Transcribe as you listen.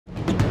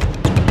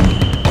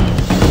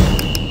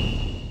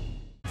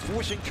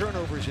forcing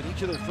turnovers in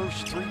each of their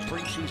first 3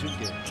 preseason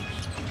games.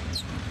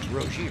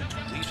 Rozier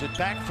leaves it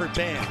back for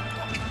Bam.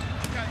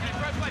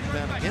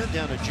 Bam again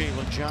down to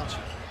Jalen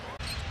Johnson.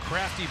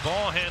 Crafty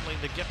ball handling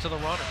to get to the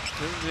runner.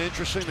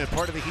 Interesting that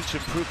part of the Heat's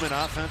improvement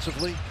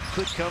offensively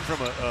could come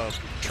from a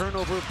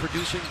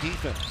turnover-producing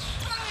defense.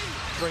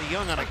 Trae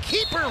Young on a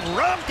keeper,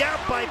 rubbed out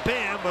by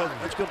Bam, but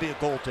that's going to be a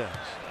goaltend.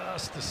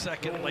 Just the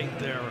second late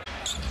there.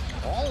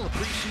 All the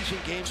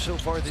preseason games so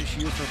far this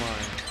year for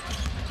Miami.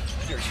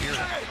 Here's here.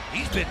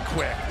 He's been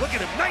quick. Look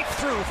at him, knife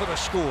through for the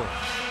score.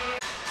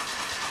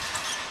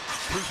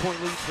 3-point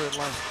lead for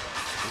Atlanta.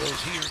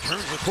 Rozier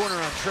turns the corner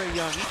on Trae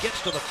Young. He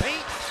gets to the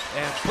paint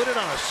and put it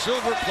on a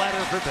silver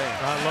platter for Bam.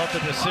 I love the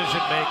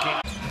decision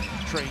making.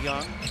 Trae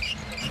Young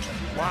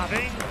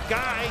lobbing.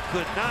 Guy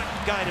could not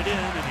guide it in,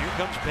 and here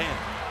comes Bam.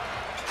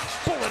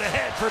 Bullet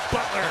ahead for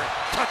Butler.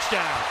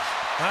 Touchdown.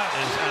 That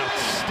is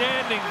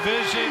outstanding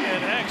vision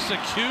and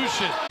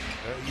execution.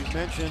 You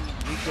mentioned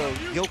Niko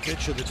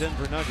Jokic of the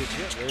Denver Nuggets.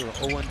 Yeah, they were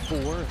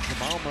 0-4.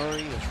 Jamal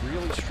Murray has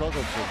really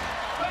struggled for them.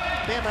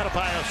 Bam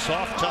Adebayo,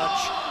 soft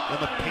touch in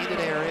the painted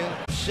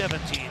area.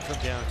 17 from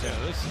downtown.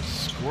 Yeah, this is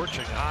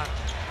scorching hot.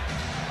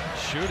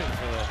 Shooting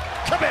for the...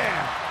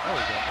 Kabam! There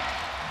we go.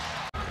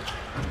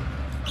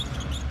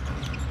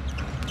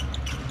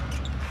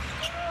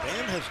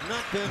 Bam has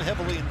not been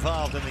heavily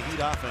involved in the Heat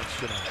offense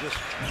tonight. Just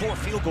 4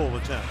 field goal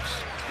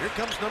attempts. Here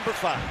comes number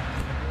 5.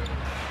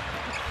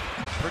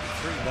 Pretty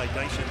free by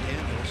Dyson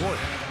Daniels. Boy,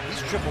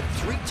 he's tripled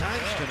 3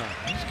 times tonight.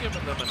 He's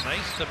given them a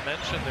nice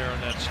dimension there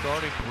in that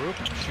starting group.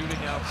 Shooting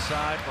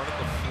outside, running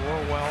the floor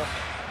well.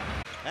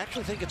 I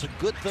actually think it's a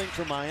good thing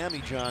for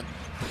Miami, John,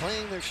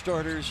 playing their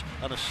starters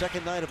on a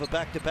second night of a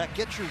back-to-back.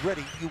 Get you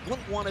ready. You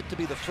wouldn't want it to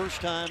be the first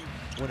time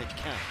when it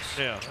counts.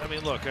 Yeah, I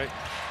mean, look,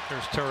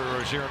 here's Terry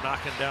Rozier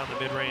knocking down the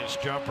mid-range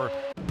jumper.